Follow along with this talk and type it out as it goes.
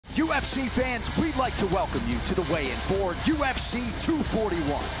UFC fans, we'd like to welcome you to the weigh-in for UFC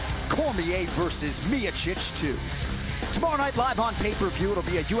 241, Cormier versus Miocic 2. Tomorrow night, live on pay-per-view, it'll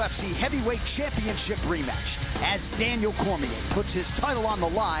be a UFC Heavyweight Championship rematch as Daniel Cormier puts his title on the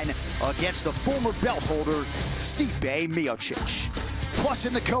line against the former belt holder, Stipe Miocic. Plus,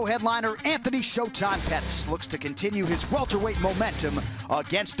 in the co-headliner, Anthony Showtime Pettis looks to continue his welterweight momentum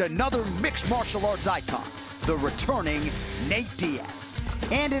against another mixed martial arts icon, the returning Nate Diaz.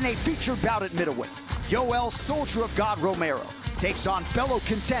 And in a featured bout at middleweight, Yoel Soldier of God Romero takes on fellow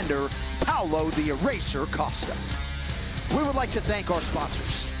contender Paulo the Eraser Costa. We would like to thank our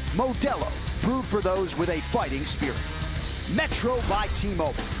sponsors, Modelo, brewed for those with a fighting spirit. Metro by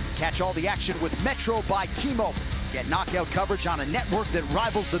T-Mobile. Catch all the action with Metro by T-Mobile. Get knockout coverage on a network that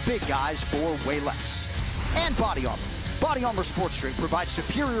rivals the big guys for way less. And Body Armor. Body Armor Sports Drink provides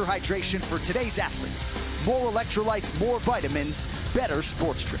superior hydration for today's athletes. More electrolytes, more vitamins, better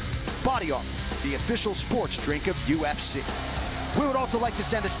sports drink. Body Armor, the official sports drink of UFC. We would also like to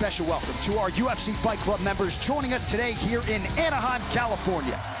send a special welcome to our UFC Fight Club members joining us today here in Anaheim,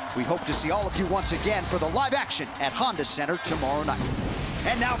 California. We hope to see all of you once again for the live action at Honda Center tomorrow night.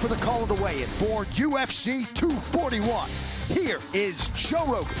 And now for the call of the weigh-in for UFC 241. Here is Joe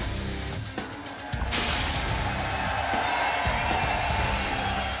Rogan.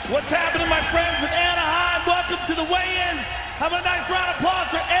 What's happening, my friends in Anaheim? Welcome to the weigh-ins. Have a nice round of applause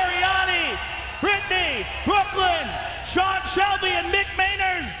for Ariane, Brittany, Brooklyn, Sean Shelby, and Mick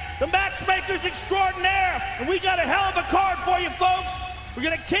Maynard, the matchmakers extraordinaire. And we got a hell of a card for you, folks. We're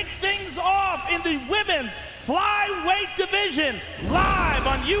gonna kick things off in the women's flyweight division, live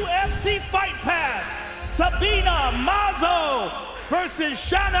on UFC Fight Pass. Sabina Mazo versus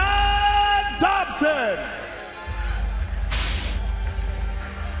Shanna Dobson.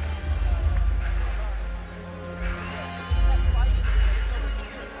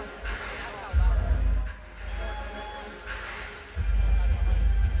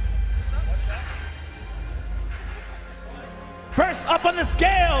 First up on the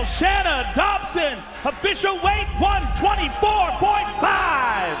scale, Shanna Dobson, official weight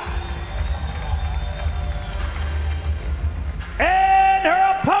 124.5. And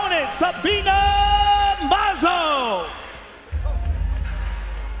her opponent, Sabina Mazo.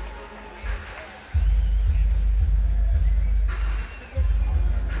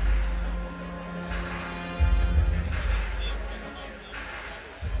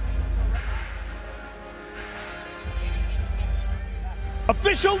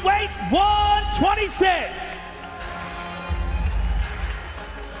 Official weight 126.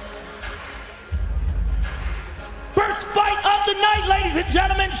 First fight of the night, ladies and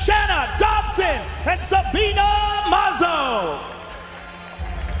gentlemen, Shanna Dobson and Sabina Mazo.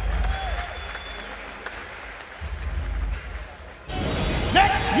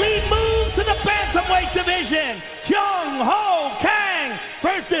 Next, we move to the bantamweight division. Kyung Ho Kang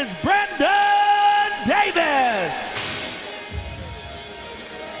versus Brendan Davis.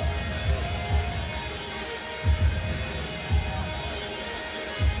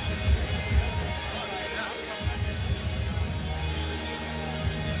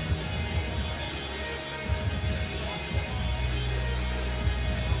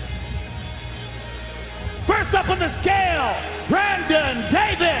 First up on the scale, Brandon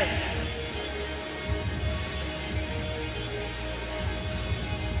Davis.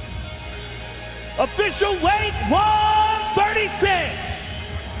 Official weight 136.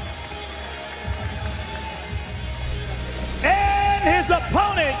 And his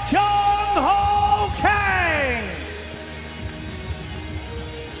opponent, Kyung Ho Kang.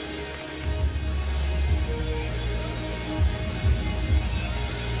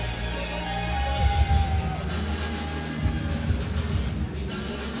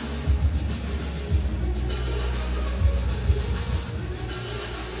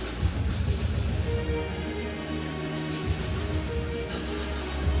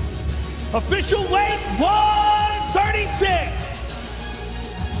 Official weight 136.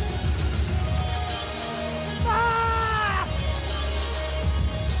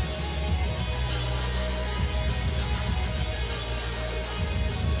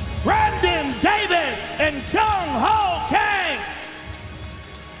 Brandon Davis and Kyung Ho Kang.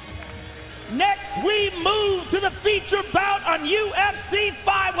 Next, we move to the feature bout on UFC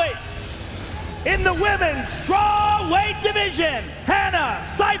Flyweight. In the women's strawweight division, Hannah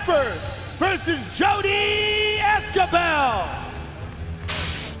Cyphers versus Jody Escobel.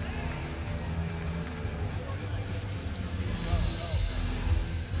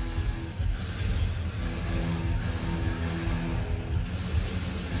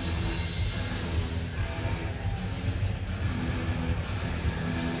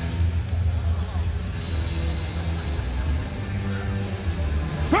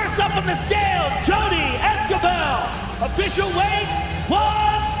 up on the scale, Jody Escobar. Official weight,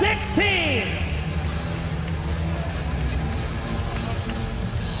 116.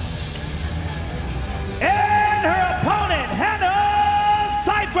 And her opponent, Hannah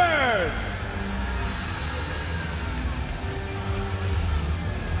Cyphers.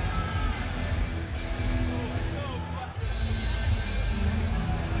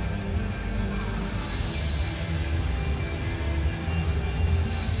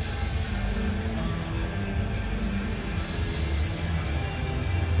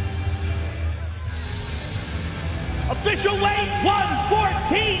 Official weight,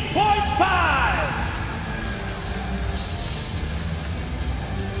 114.5.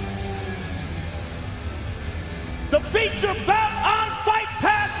 The feature bout on Fight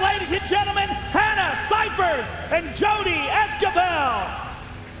Pass, ladies and gentlemen, Hannah Cyphers and Jody Escobar.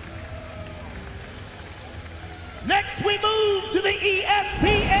 Next, we move to the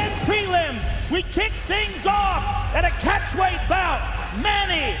ESPN prelims. We kick things off at a catchweight bout.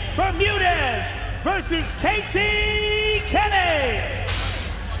 Manny Bermudez versus Casey Kenny.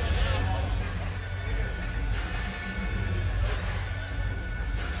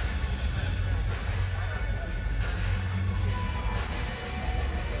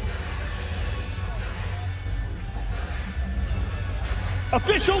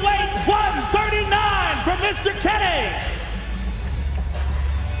 Official weight, 139 for Mr. Kenny.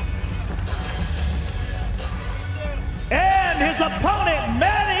 And his opponent,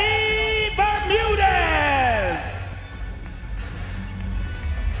 Manny Bermudez.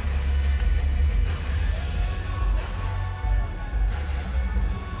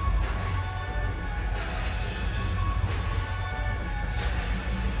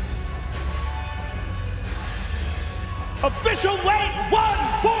 Official weight,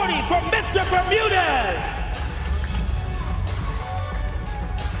 140 for Mr. Bermudez.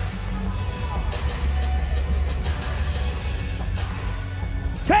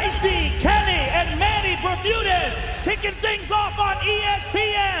 Casey Kenny and Manny Bermudez kicking things off on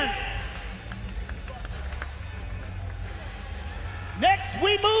ESPN. Next,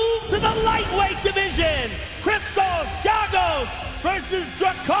 we move to the lightweight division. Christos Giagos versus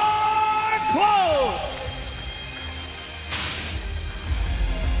Drakkar Klose.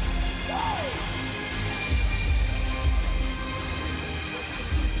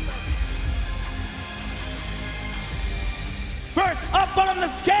 First up on the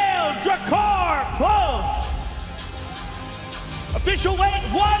scale, Drakkar Klose. Official weight,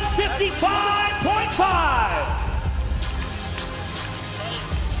 155.5.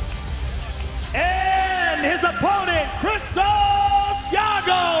 And his opponent, Christos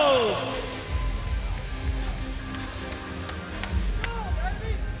Giagos.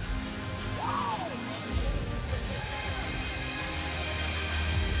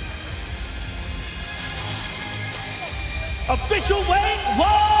 Official weight,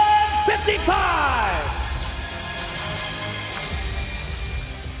 155.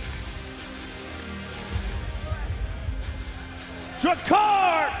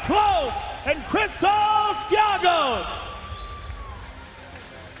 Drakkar Klose and Christos Giagos.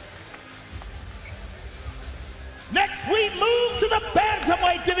 Next, we move to the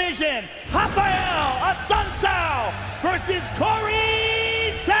bantamweight division. Rafael Assunção versus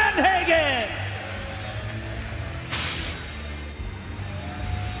Corey Sandhagen.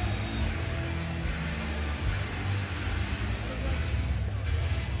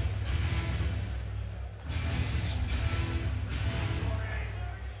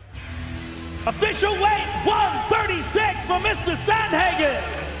 Official weight, 136 for Mr. Sandhagen.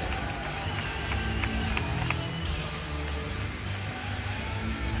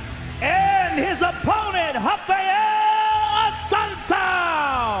 And his opponent, Rafael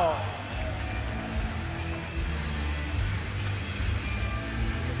Assunção.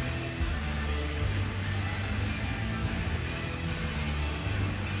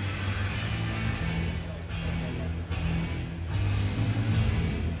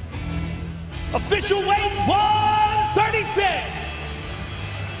 Official weight, 136.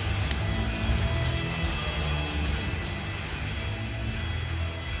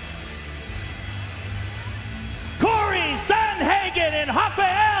 Corey Sandhagen and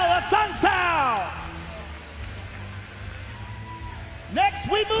Rafael Assunção. Next,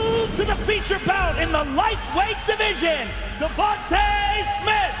 we move to the feature bout in the lightweight division. Devontae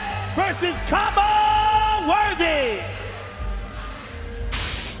Smith versus Kama Worthy.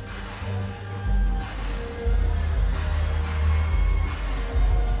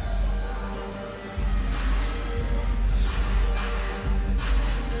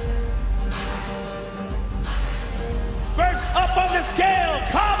 First up up on the scale,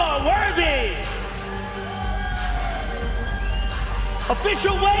 comma worthy.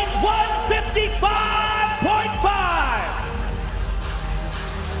 Official weight 155.5.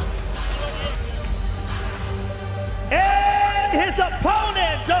 And his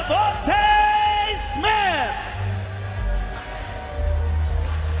opponent, Devontae Smith.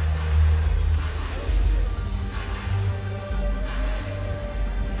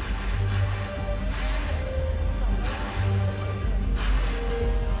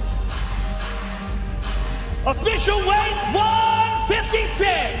 Official weight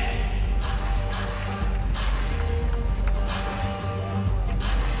 156.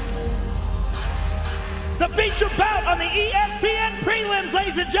 The feature bout on the ESPN prelims,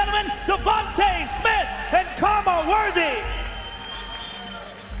 ladies and gentlemen, Devontae Smith and Comma Worthy.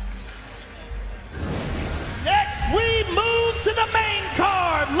 Next, we move to the main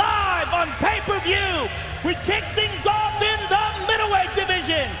card, live on pay-per-view. We kick things off in the middleweight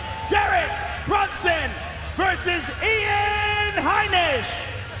division. Derek Brunson versus Ian Heinisch.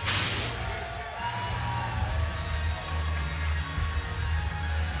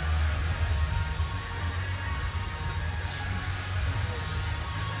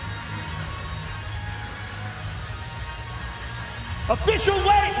 Official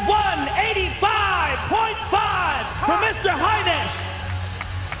weight 185.5 for Mr. Heinisch.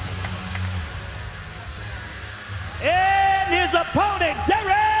 And his opponent,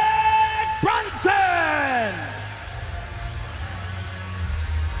 Derek Brunson.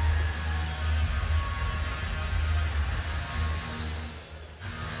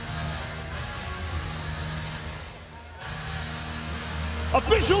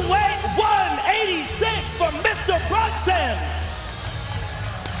 Official weight 186 for Mr. Brunson.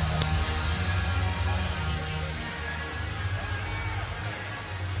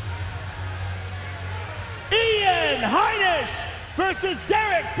 Ian Heinisch versus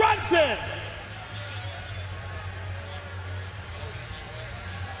Derek Brunson.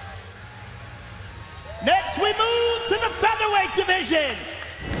 Next, we move to the featherweight division.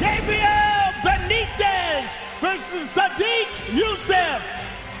 Gabriel Benitez versus Sadiq Youssef.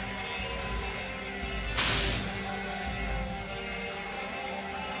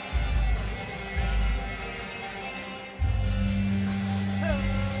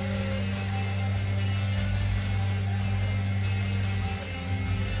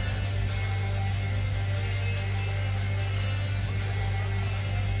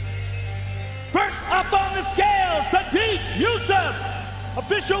 First up on the scale, Sadiq Youssef.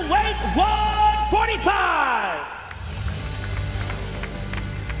 Official weight 145.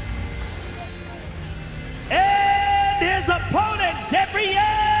 And his opponent,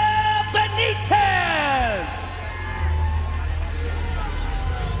 Gabriel Benitez.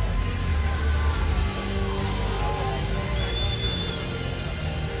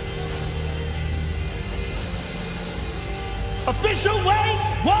 Official weight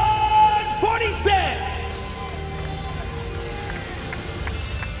 146.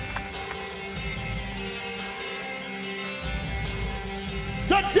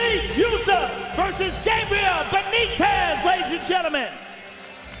 Sadiq Youssef versus Gabriel Benitez, ladies and gentlemen.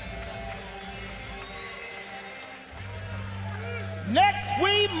 Next,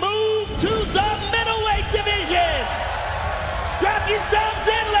 we move to the middleweight division. Strap yourselves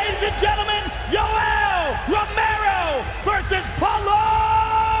in, ladies and gentlemen. Yoel Romero versus Paulo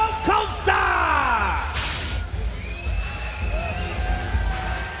Costa.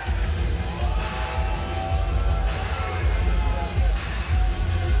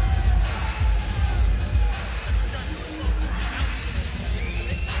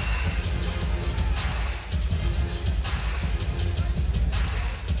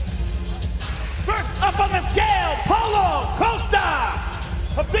 First up on the scale, Paulo Costa.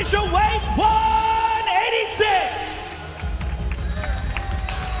 Official weight 186.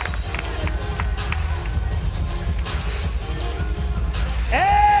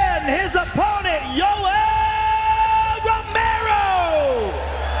 And his opponent, Yoel Romero.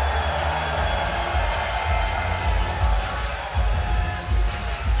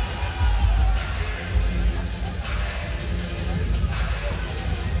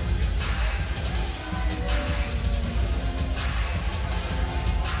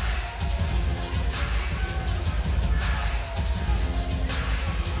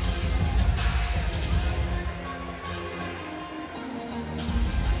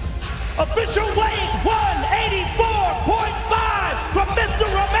 Official weight 184.5 from Mr.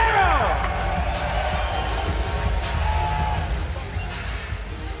 Romero.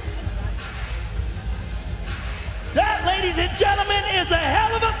 That, ladies and gentlemen, is a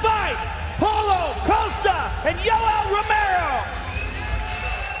hell of a fight. Paulo Costa and Yoel Romero.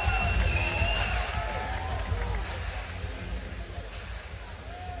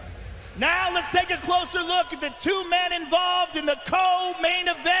 now let's take a closer look at the two men involved in the co-main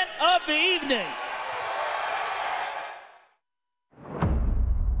event of the evening.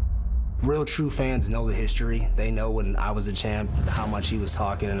 Real true fans know the history. They know when I was a champ, how much he was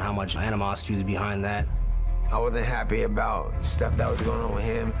talking and how much animosity was behind that. I wasn't happy about stuff that was going on with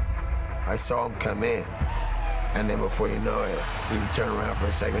him. I saw him come in, and then before you know it, he turned around for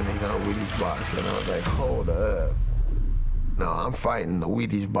a second and he's on a Wheaties box, and I was like, hold up. No, I'm fighting the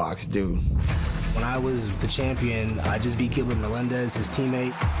Wheaties box dude. When I was the champion, I just beat Gilbert Melendez, his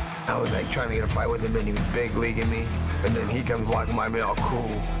teammate. I was like trying to get a fight with him, and he was big leaguing me. And then he comes walking by me all cool,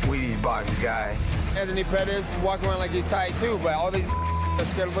 Wheaties box guy. Anthony Pettis walking around like he's tight too, but all these are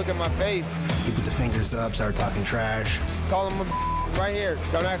scared to look at my face. He put the fingers up, started talking trash. Call him right here.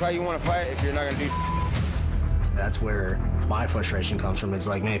 Don't act like you want to fight if you're not gonna do. That's where my frustration comes from. It's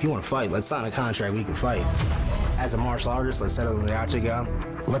like, man, if you want to fight, let's sign a contract, we can fight. As a martial artist, let's settle in the octagon.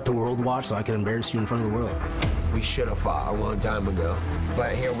 Let the world watch so I can embarrass you in front of the world. We should have fought a long time ago.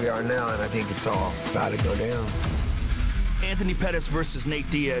 But here we are now, and I think it's all about to go down. Anthony Pettis versus Nate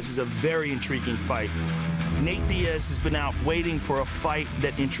Diaz is a very intriguing fight. Nate Diaz has been out waiting for a fight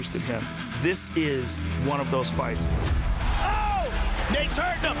that interested him. This is one of those fights. Oh! Nate's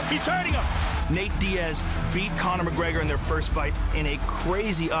hurting him! He's hurting him! Nate Diaz beat Conor McGregor in their first fight in a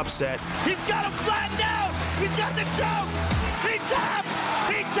crazy upset. He's got him flattened out! He's got the choke! He tapped!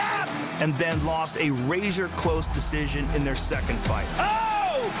 He tapped! And then lost a razor-close decision in their second fight.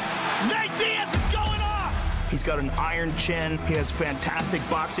 Oh! Nate Diaz is going off! He's got an iron chin. He has fantastic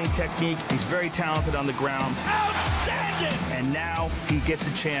boxing technique. He's very talented on the ground. Outstanding! And now he gets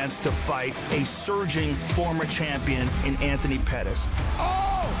a chance to fight a surging former champion in Anthony Pettis. Oh!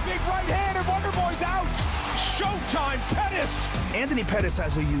 Big right hand and Wonder Boy's out! Showtime, Pettis! Anthony Pettis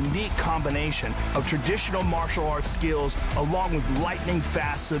has a unique combination of traditional martial arts skills along with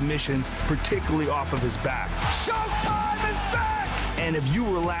lightning-fast submissions, particularly off of his back. Showtime is back! And if you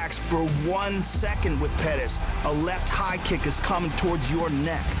relax for 1 second with Pettis, a left high kick is coming towards your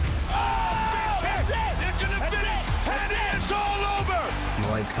neck. Oh! That's it! They're gonna finish! And it's all over! When the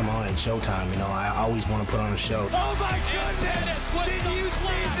lights come on at showtime, you know, I always want to put on a show. Oh my goodness! Did you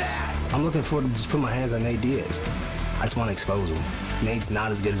see that? I'm looking forward to just put my hands on Nate Diaz. I just want to expose him. Nate's not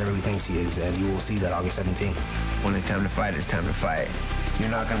as good as everybody thinks he is, and you will see that August 17th. When it's time to fight, it's time to fight.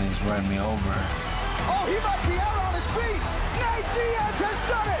 You're not gonna just run me over. Oh, he might be out on his feet! Nate Diaz has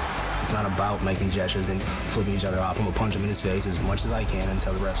done it! It's not about making gestures and flipping each other off. I'm gonna punch him in his face as much as I can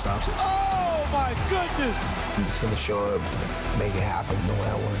until the ref stops it. Oh my goodness! I'm just gonna show up, make it happen the way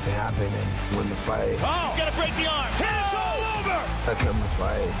I want it to happen, and win the fight. Oh! He's gonna break the arm. It's all over! I come to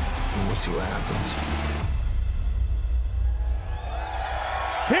fight, and we'll see what happens.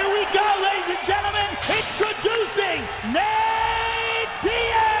 Here we go, ladies and gentlemen, introducing Nate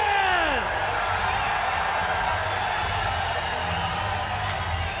Diaz!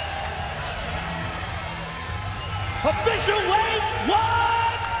 Official weight,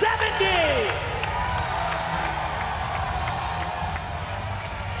 170!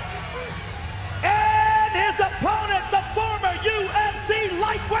 And his opponent, the former UFC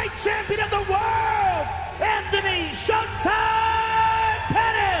lightweight champion of the world, Anthony Showtime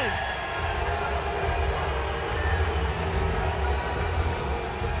Pettis!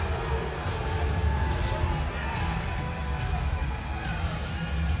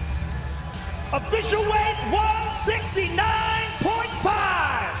 Official weight 169.5.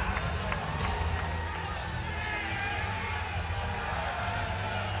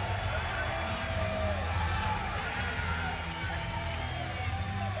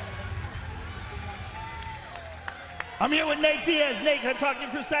 I'm here with Nate Diaz. Nate, can I talk to you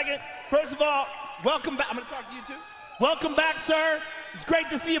for a second? First of all, welcome back. I'm going to talk to you too. Welcome back, sir. It's great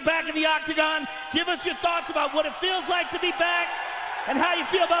to see you back in the octagon. Give us your thoughts about what it feels like to be back and how you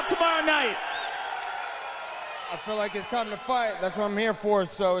feel about tomorrow night. I feel like it's time to fight. That's what I'm here for.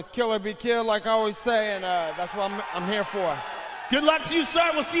 So it's kill or be killed, like I always say, and that's what I'm here for. Good luck to you,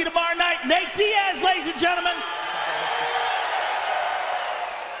 sir. We'll see you tomorrow night. Nate Diaz, ladies and gentlemen.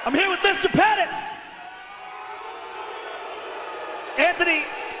 I'm here with Mr. Pettis. Anthony,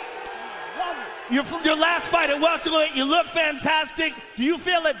 your last fight at welterweight, you look fantastic. Do you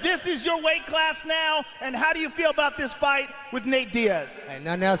feel that this is your weight class now? And how do you feel about this fight with Nate Diaz? Hey,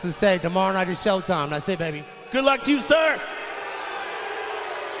 nothing else to say. Tomorrow night is showtime. That's it, baby. Good luck to you, sir.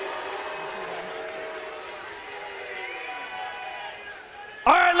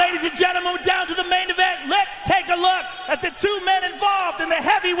 All right, ladies and gentlemen, we're down to the main event. Let's take a look at the two men involved in the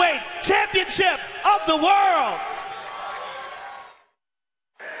heavyweight championship of the world.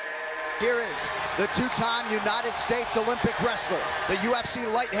 Here is the two-time United States Olympic wrestler, the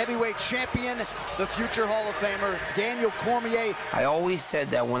UFC light heavyweight champion, the future Hall of Famer, Daniel Cormier. I always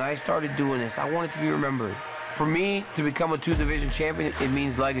said that when I started doing this, I wanted to be remembered. For me, to become a two-division champion, it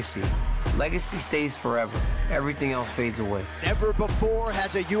means legacy. Legacy stays forever. Everything else fades away. Never before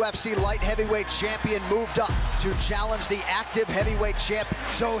has a UFC light heavyweight champion moved up to challenge the active heavyweight champ.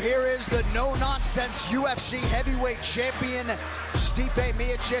 So here is the no-nonsense UFC heavyweight champion, Stipe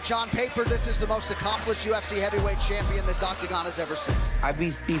Miocic. On paper, this is the most accomplished UFC heavyweight champion this octagon has ever seen. I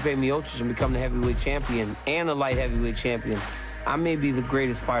beat Stipe Miocic and become the heavyweight champion and the light heavyweight champion. I may be the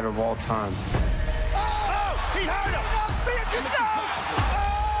greatest fighter of all time. He hurt him. It's out.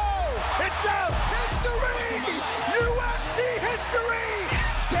 Oh, it's out. History. UFC history.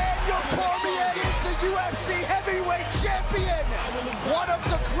 Daniel Cormier is the UFC heavyweight champion. One of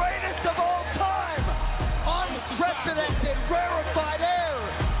the greatest of all time. Unprecedented, rarefied air.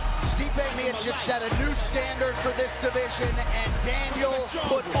 Stipe Miocic set a new standard for this division, and Daniel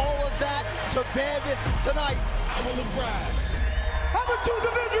put all of that to bed tonight. I'm a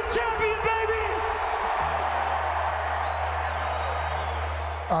two-division champion, baby.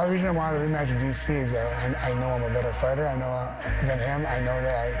 The reason I wanted the rematch with DC is that I know I'm a better fighter. I know than him. I know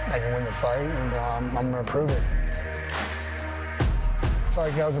that I can win the fight, and I'm going to prove it. I felt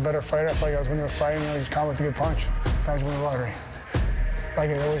like I was a better fighter. I felt like I was winning the fight, and I just caught with a good punch. Sometimes you win the lottery. Like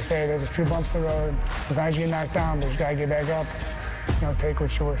I always say, there's a few bumps in the road. Sometimes you get knocked down, but you just got to get back up. You know, take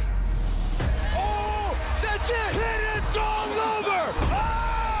what's yours. Oh, that's it. It's all over.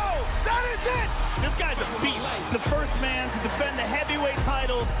 Oh, that is it. This guy's a beast. The first man to defend the heavyweight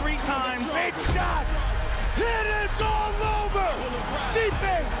title 3 times. Big shots. It is all over.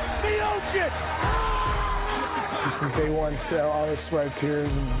 Stipe Miocic. And since day one, all this sweat,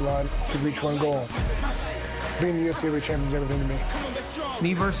 tears, and blood to reach one goal. Being the UFC heavyweight champion is everything to me.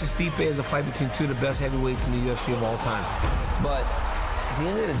 Me versus Stipe is a fight between 2 of the best heavyweights in the UFC of all time. But at the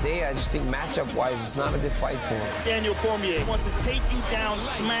end of the day, I just think matchup-wise, it's not a good fight for him. Daniel Cormier wants to take you down,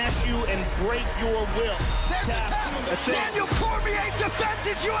 smash you, and break your will. There's the tap. Daniel Cormier defends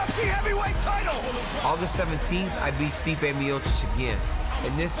his UFC heavyweight title. August 17th, I beat Stipe Miocic again.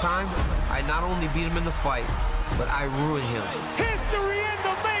 And this time, I not only beat him in the fight, but I ruined him. History in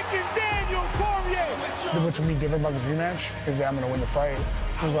the making, Daniel Cormier. What's going to be different about this rematch is that I'm going to win the fight.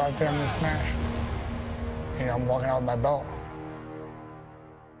 I'm going to go out there and I'm going to smash. You know, I'm walking out with my belt.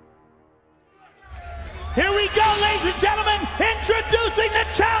 Here we go, ladies and gentlemen, introducing the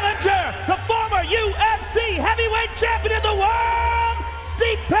challenger, the former UFC heavyweight champion of the world,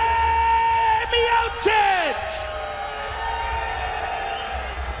 Stipe Miocic.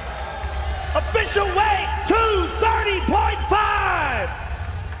 Official weight, 230.5.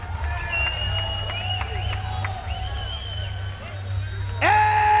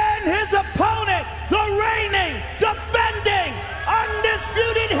 And his opponent, the reigning, defending,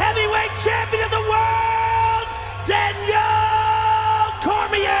 undisputed heavyweight champion of the world, Daniel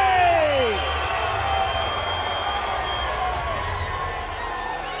Cormier!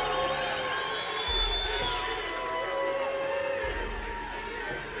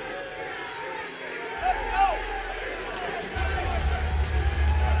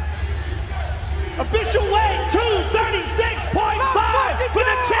 Official weight, 236.5 for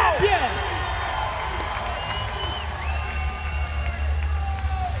the champion!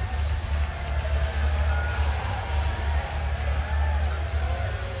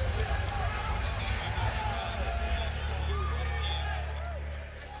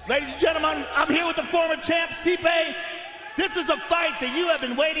 Ladies and gentlemen, I'm here with the former champ, Stipe. This is a fight that you have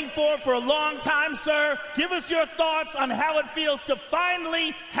been waiting for a long time, sir. Give us your thoughts on how it feels to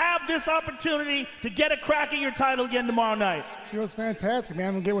finally have this opportunity to get a crack at your title again tomorrow night. Feels fantastic, man.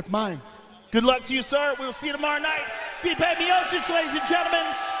 I'm going to get what's mine. Good luck to you, sir. We'll see you tomorrow night. Stipe Miocic, ladies and gentlemen.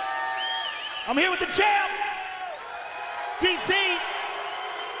 I'm here with the champ, DC.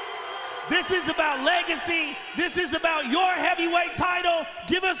 This is about legacy. This is about your heavyweight title.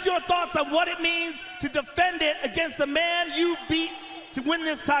 Give us your thoughts on what it means to defend it against the man you beat to win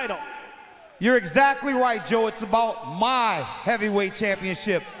this title. You're exactly right, Joe. It's about my heavyweight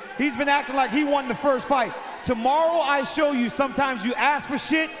championship. He's been acting like he won the first fight. Tomorrow I show you sometimes you ask for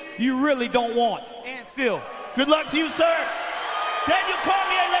shit you really don't want. And still. Good luck to you, sir. Daniel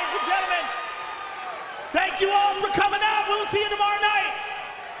Cormier, ladies and gentlemen. Thank you all for coming out. We'll see you tomorrow night.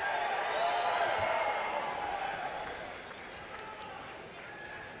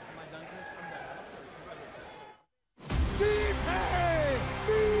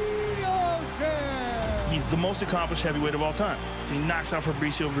 He's the most accomplished heavyweight of all time. He knocks out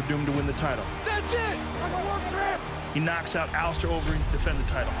Fabricio Verdum to win the title. That's it. I'm a world champ. He knocks out Alistair Overeem to defend the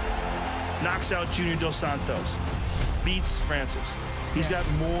title. knocks out Junior Dos Santos, beats Francis. He's got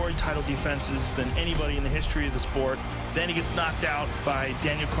more title defenses than anybody in the history of the sport. Then he gets knocked out by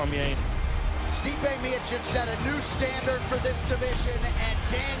Daniel Cormier. Stipe Miocic set a new standard for this division, and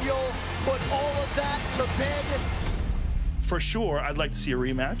Daniel put all of that to bed. For sure, I'd like to see a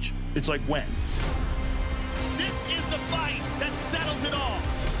rematch. It's like when? This is the fight that settles it all.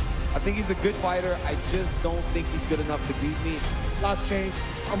 I think he's a good fighter. I just don't think he's good enough to beat me. Lots changed.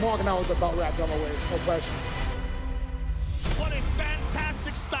 I'm walking out with the belt wrapped on my waist, no question. What a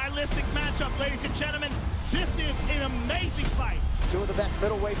fantastic stylistic matchup, ladies and gentlemen. This is an amazing fight. Two of the best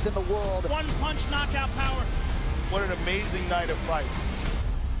middleweights in the world. One punch knockout power. What an amazing night of fights.